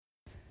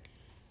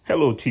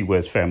Hello, T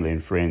West family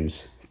and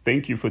friends.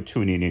 Thank you for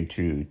tuning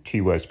into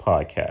T West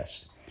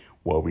Podcast,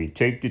 where we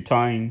take the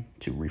time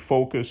to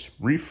refocus,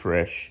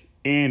 refresh,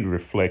 and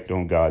reflect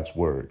on God's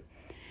Word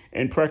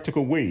and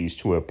practical ways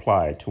to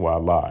apply it to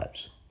our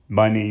lives.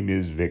 My name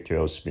is Victor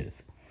L.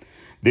 Smith.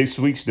 This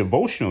week's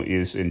devotional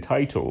is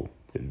entitled,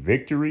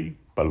 Victory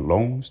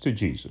Belongs to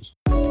Jesus.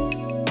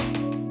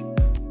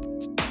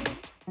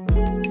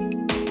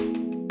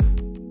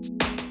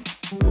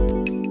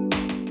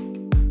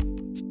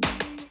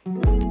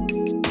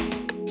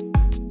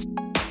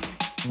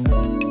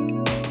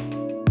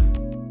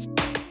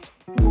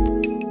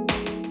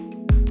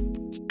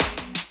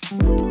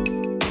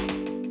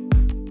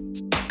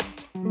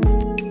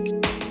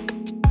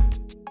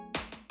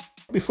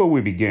 Before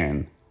we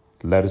begin,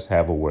 let us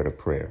have a word of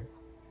prayer.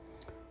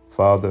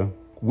 Father,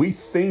 we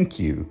thank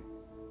you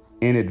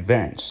in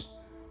advance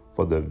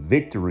for the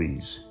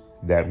victories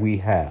that we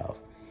have.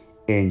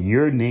 In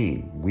your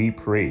name we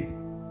pray.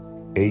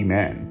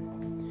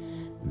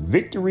 Amen.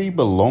 Victory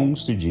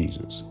belongs to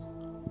Jesus.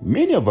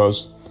 Many of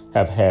us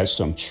have had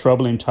some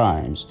troubling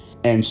times,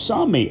 and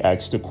some may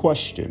ask the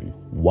question,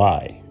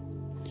 why?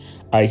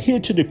 I here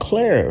to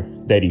declare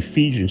that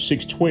Ephesians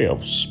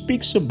 6:12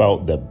 speaks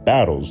about the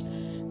battles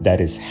that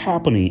is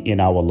happening in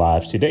our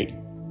lives today,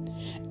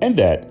 and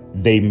that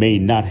they may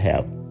not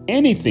have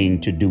anything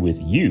to do with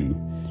you,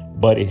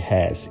 but it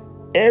has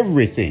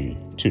everything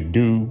to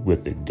do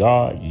with the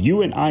God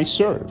you and I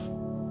serve.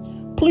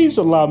 Please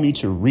allow me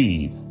to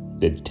read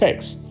the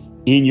text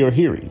in your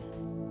hearing.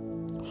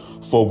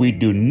 For we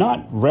do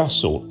not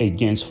wrestle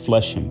against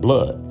flesh and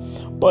blood,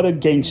 but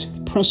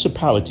against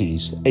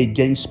principalities,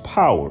 against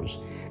powers,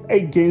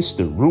 against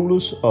the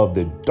rulers of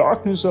the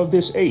darkness of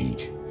this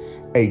age,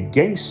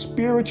 against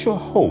spiritual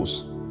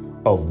hosts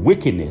of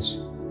wickedness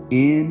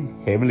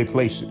in heavenly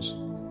places.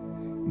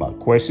 My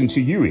question to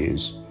you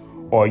is,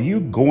 are you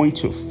going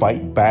to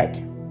fight back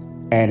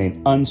at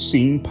an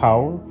unseen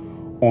power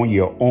on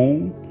your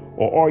own,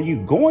 or are you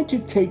going to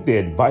take the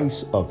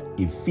advice of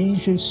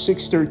Ephesians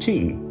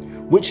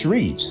 6:13, which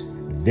reads,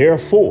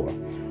 therefore,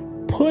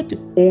 put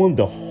on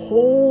the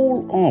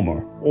whole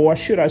armor, or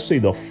should I say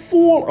the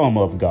full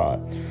armor of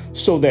God,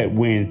 so that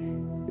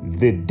when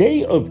the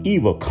day of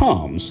evil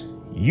comes,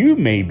 you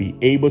may be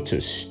able to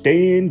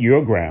stand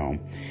your ground,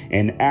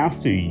 and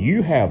after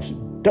you have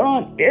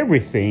done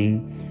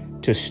everything,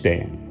 to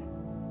stand.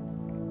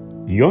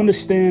 You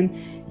understand?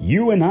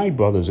 You and I,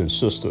 brothers and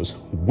sisters,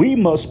 we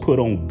must put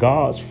on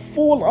God's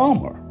full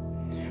armor,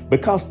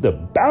 because the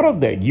battle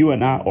that you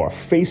and I are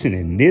facing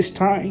in this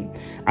time,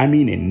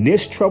 in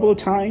this troubled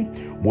time,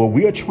 where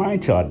we are trying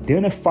to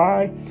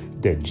identify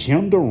the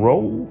gender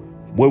role,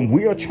 when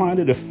we are trying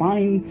to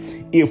define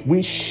if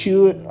we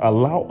should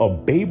allow a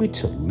baby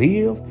to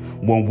live,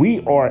 when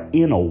we are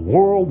in a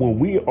world when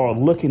we are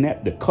looking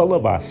at the color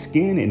of our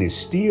skin and it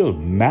still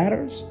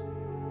matters,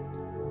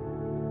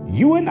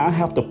 you and I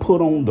have to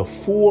put on the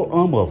full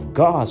armor of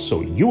God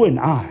so you and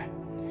I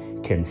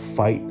can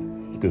fight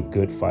the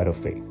good fight of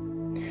faith.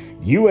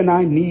 You and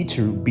I need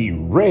to be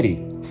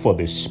ready for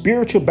the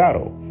spiritual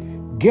battle.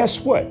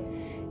 Guess what?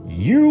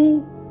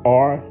 You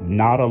are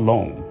not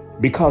alone.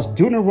 Because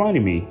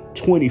Deuteronomy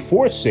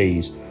 24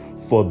 says,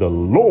 for the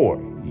Lord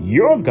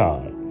your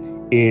God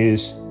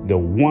is the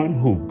one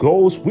who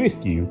goes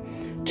with you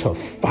to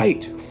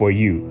fight for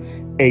you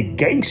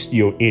against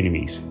your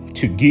enemies,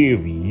 to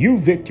give you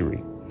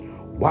victory.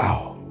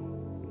 Wow,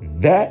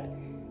 that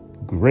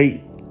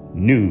great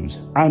news.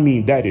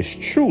 That is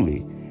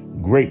truly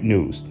great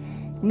news.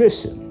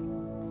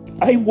 Listen,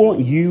 I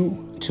want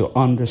you to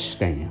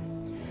understand,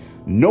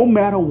 no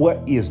matter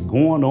what is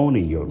going on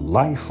in your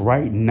life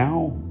right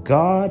now,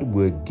 God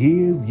will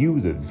give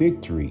you the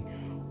victory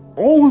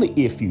only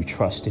if you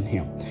trust in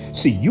him.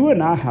 See, you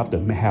and I have to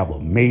have a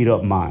made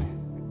up mind.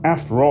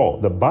 After all,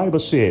 the Bible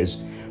says,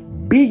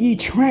 be ye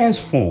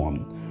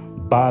transformed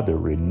by the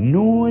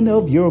renewing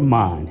of your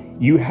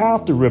mind. You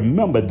have to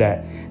remember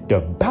that the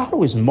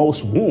battle is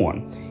most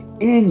won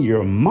in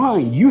your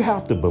mind. You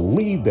have to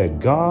believe that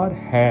God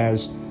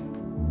has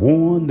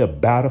won the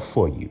battle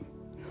for you.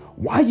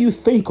 Why you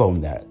think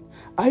on that?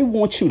 I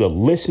want you to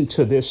listen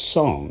to this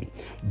song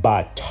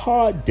by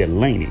Todd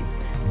Delaney,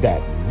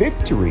 that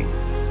victory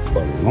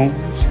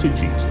belongs to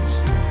Jesus.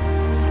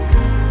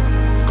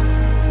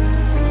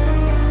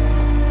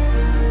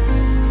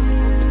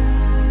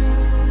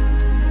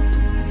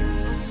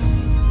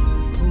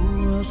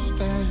 Who will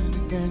stand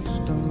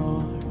against the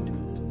Lord?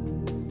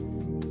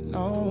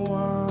 No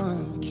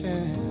one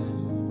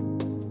can,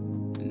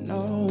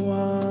 no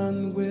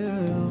one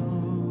will.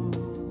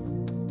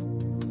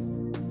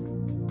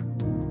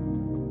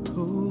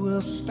 Who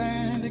will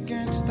stand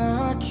against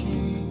the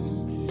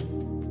King?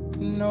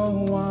 No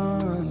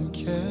one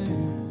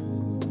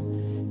can,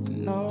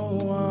 no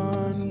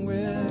one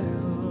will.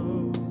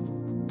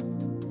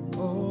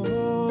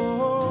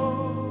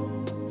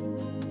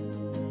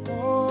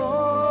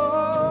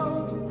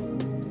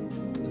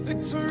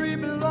 Victory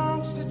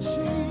belongs to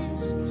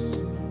Jesus.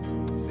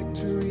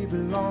 Victory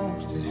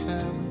belongs to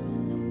him.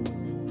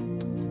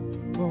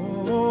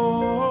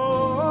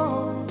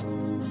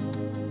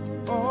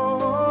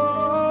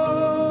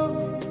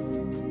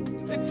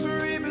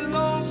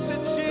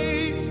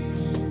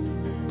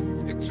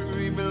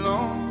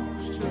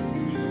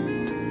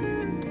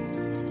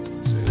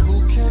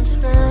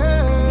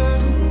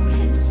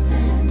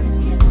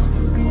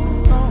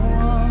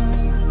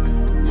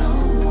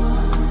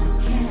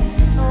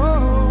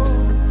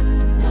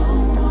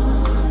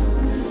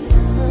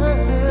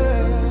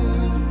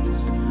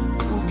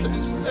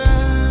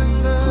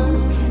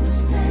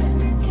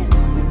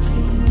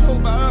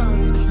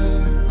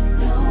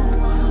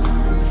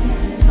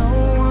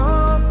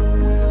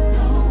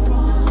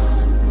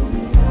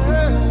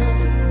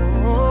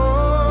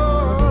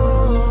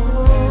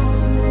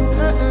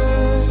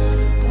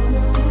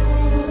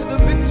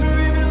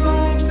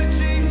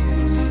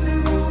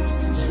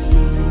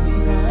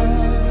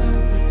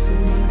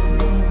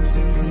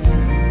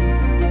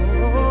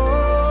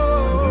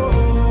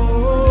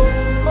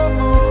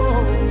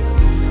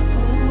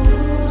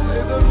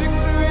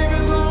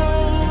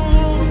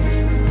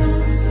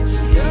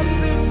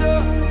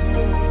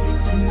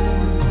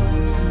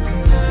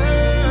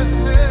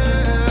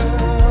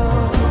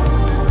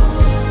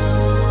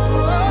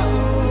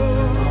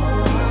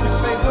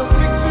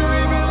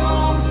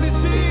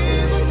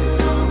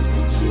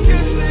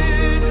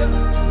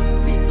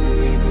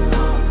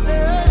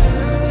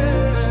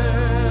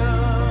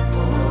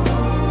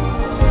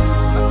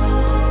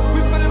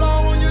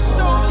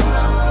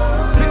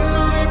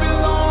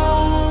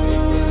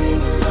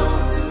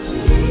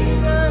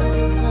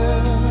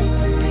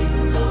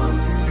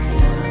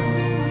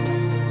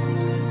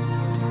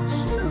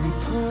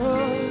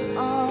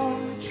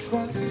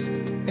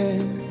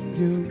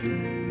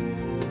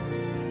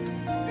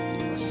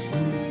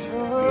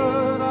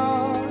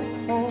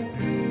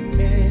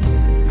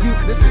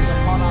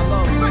 part I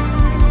love. Sing.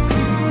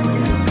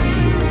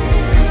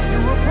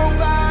 You're a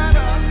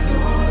provider.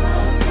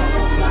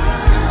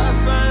 I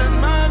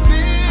find my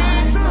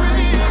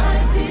victory.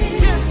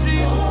 Yes,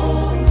 Jesus.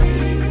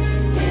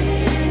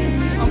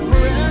 I'm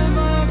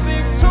forever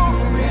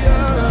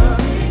victorious.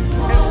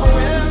 And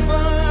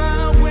forever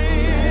I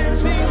win,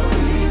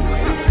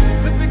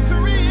 Jesus. The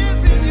victory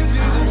is in you,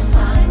 Jesus.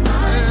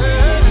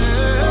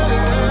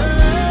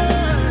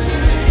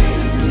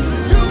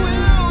 You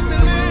will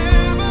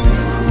deliver.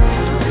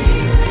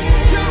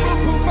 You're a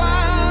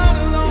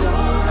provider, Lord.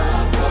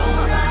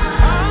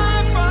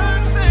 I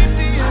find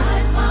safety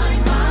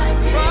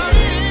right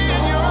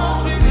in your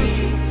arms,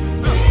 Jesus.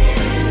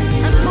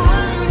 And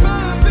forever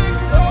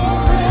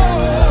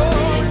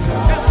victorious.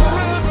 And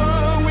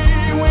forever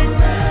we win.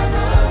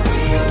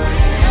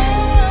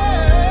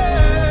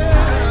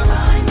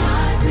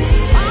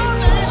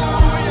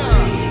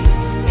 Hallelujah.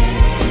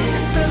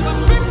 It says the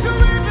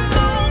victory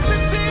belongs to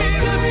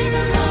Jesus.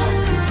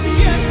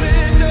 Yes,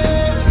 it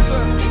does.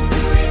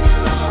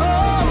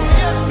 Oh,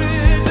 yes,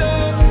 it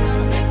does.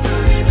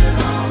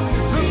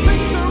 The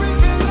victory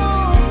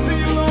belongs to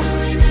you, Lord.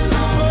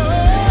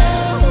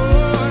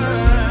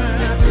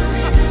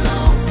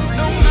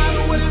 No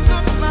matter what it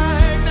looks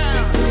like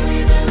now.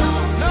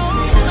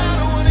 No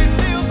matter what it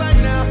feels like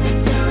now.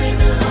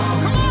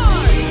 Come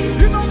on.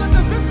 You know that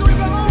the victory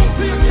belongs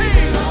to your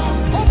King.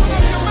 Open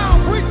up your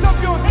mouth. Reach up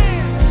your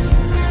hand.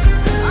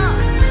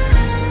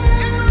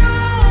 It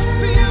belongs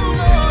to you,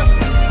 Lord.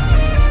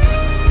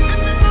 It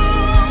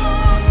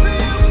belongs to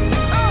you.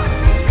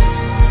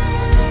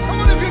 Come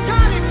on, if you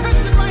got it,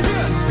 catch it right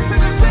here. Say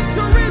the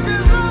victory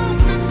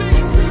belongs to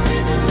Jesus.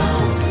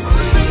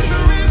 The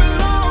victory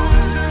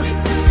belongs to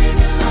Victory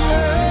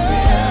belongs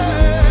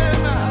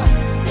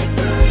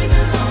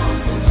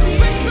to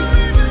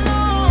Victory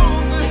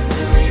belongs to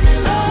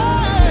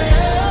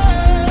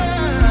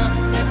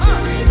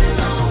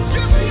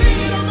You're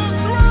seated on the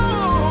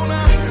throne.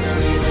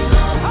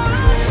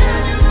 How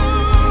can you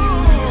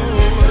lose?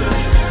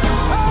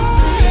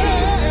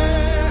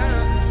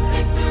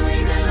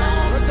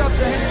 Stretch out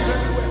your hands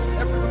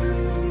everywhere.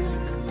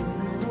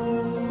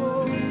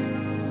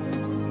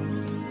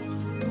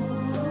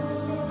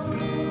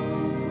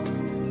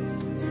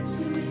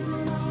 Victory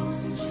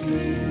belongs to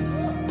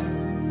Jesus.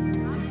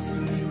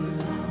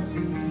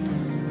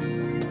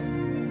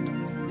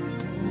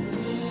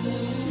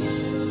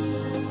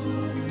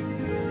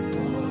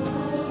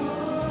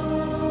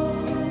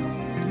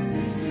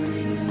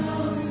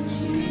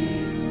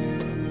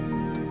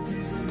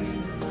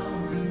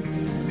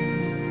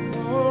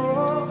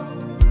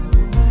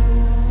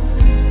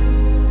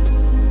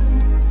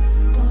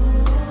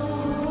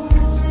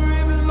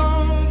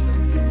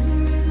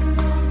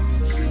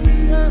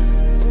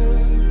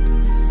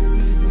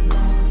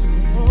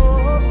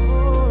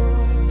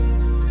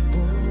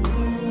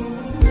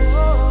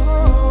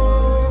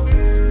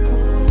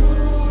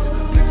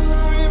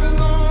 Victory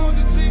belongs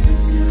to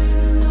Jesus.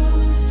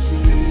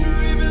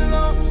 Victory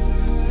belongs to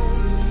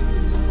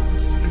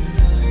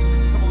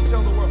Come on,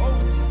 tell the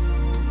world.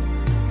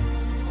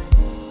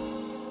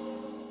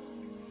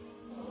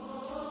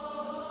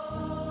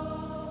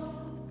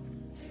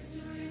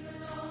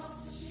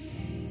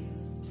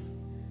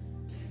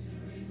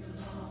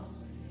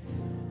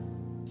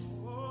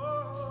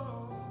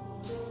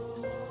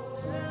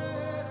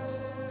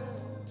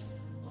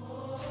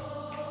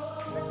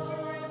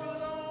 Victory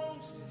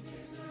belongs to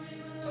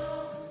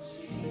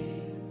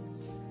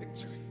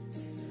Victory.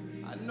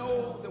 I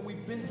know that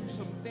we've been through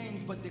some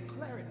things, but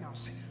declare it now.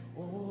 Say,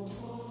 oh.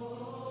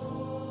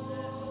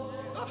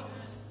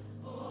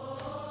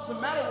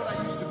 Doesn't matter what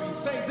I used to be.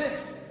 Say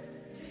this.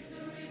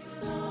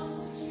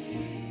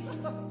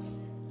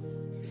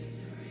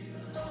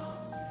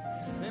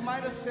 They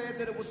might have said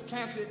that it was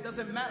cancer. It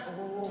doesn't matter.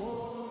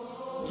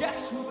 Oh.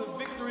 Guess who the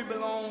victory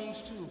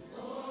belongs to?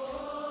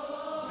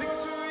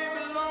 Victory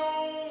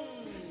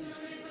belongs.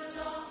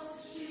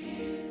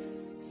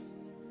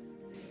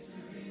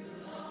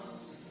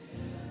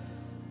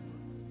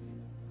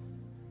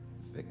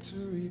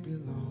 Victory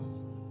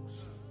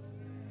belongs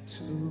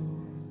to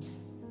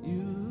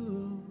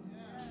you.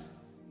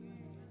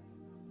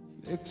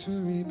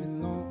 Victory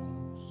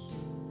belongs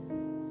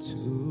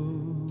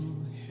to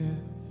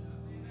him.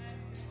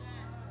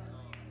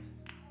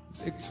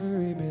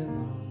 Victory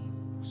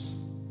belongs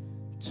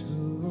to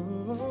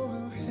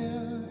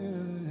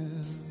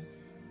him.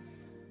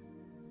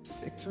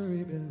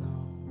 Victory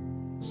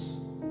belongs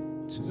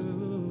to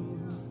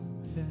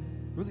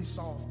him. Really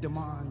soft,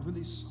 Demond,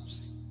 really soft.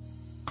 Sing.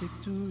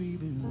 Victory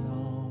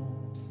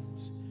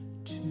belongs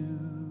to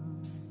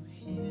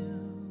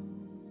him.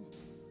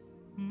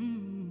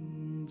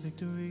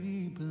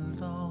 Victory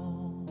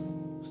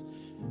belongs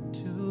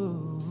to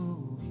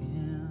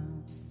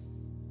him.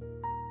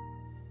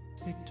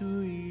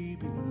 Victory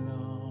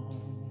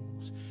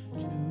belongs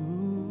to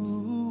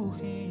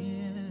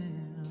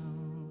him.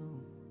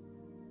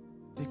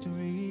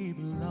 Victory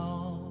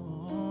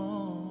belongs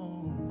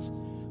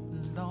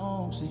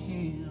to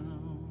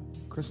him.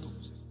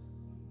 Crystals.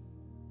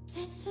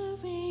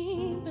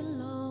 Victory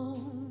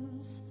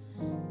belongs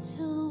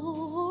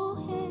to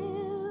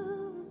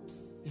Him.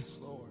 Yes,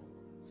 Lord.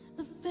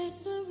 The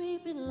victory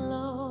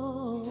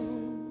belongs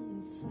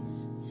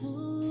to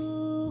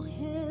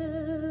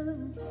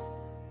Him.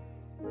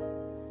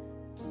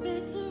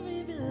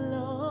 Victory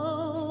belongs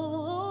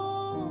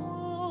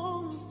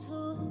to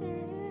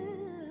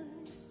Him.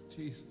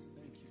 Jesus,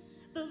 thank you.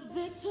 The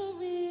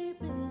victory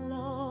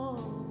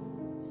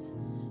belongs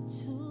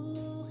to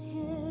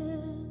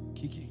Him.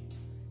 Kiki.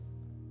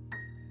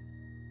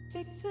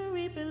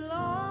 Victory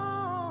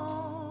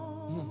belongs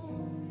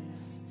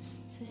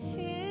to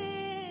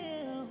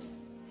Him.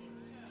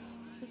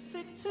 The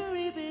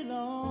victory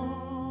belongs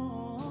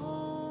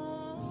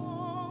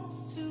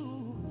to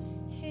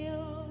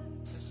Him.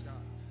 Yes,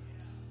 God.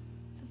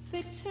 The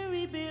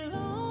victory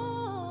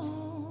belongs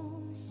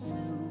to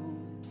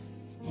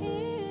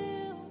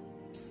Him.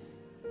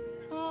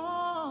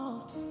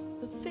 Oh,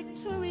 the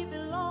victory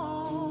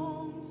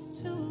belongs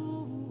to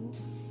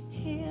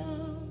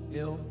Him.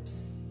 Ill.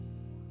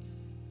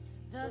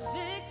 The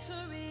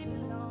victory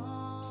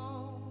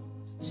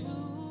belongs to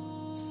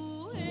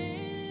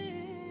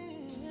Him.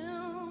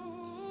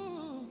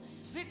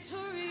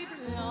 Victory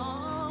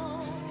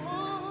belongs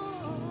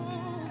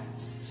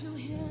to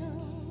Him.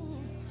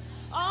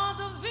 All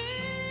the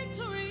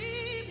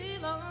victory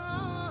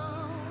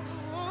belongs.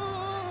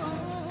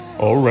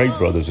 All right,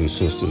 brothers and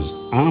sisters,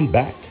 I'm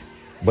back,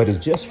 but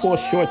it's just for a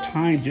short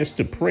time just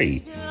to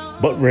pray.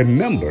 But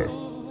remember,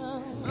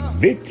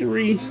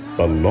 victory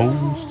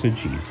belongs to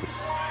Jesus.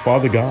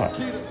 Father God,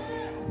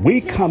 we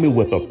coming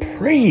with a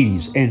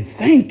praise and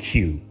thank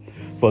you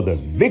for the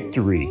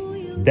victory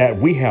that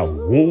we have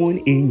won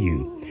in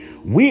you.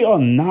 We are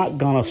not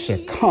going to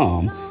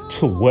succumb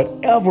to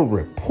whatever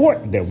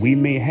report that we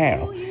may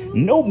have,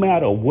 no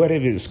matter what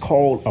it is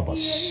called of a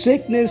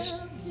sickness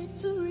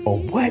or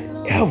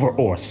whatever,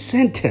 or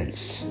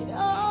sentence,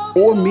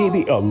 or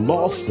maybe a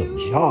loss of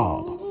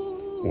job,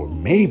 or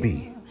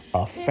maybe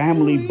a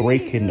family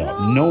breaking up.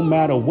 No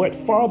matter what,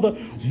 Father,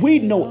 we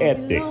know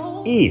at the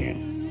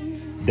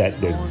end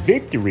that the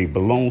victory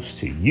belongs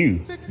to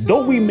you.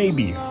 Though we may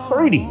be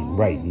hurting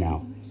right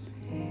now,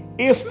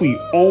 if we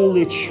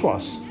only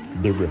trust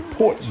the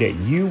report that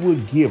you will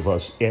give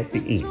us at the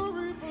end,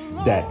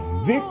 that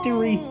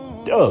victory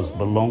does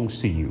belongs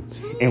to you.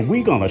 And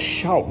we're going to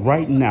shout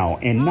right now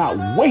and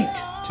not wait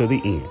till the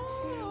end,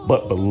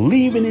 but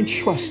believing and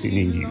trusting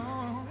in you.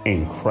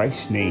 In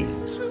Christ's name,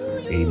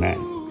 amen.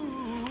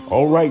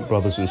 All right,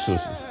 brothers and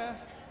sisters,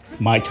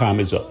 my time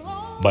is up,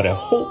 but I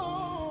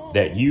hope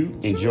that you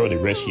enjoy the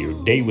rest of your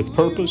day with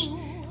purpose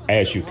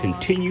as you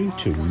continue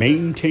to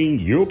maintain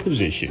your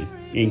position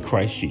in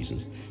Christ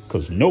Jesus,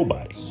 because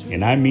nobody,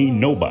 and I mean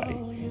nobody,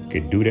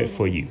 could do that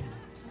for you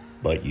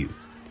but you.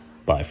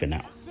 Bye for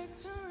now.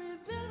 Victory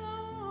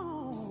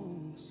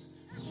belongs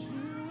to you.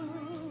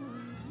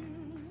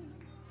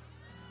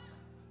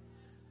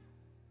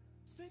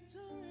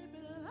 Victory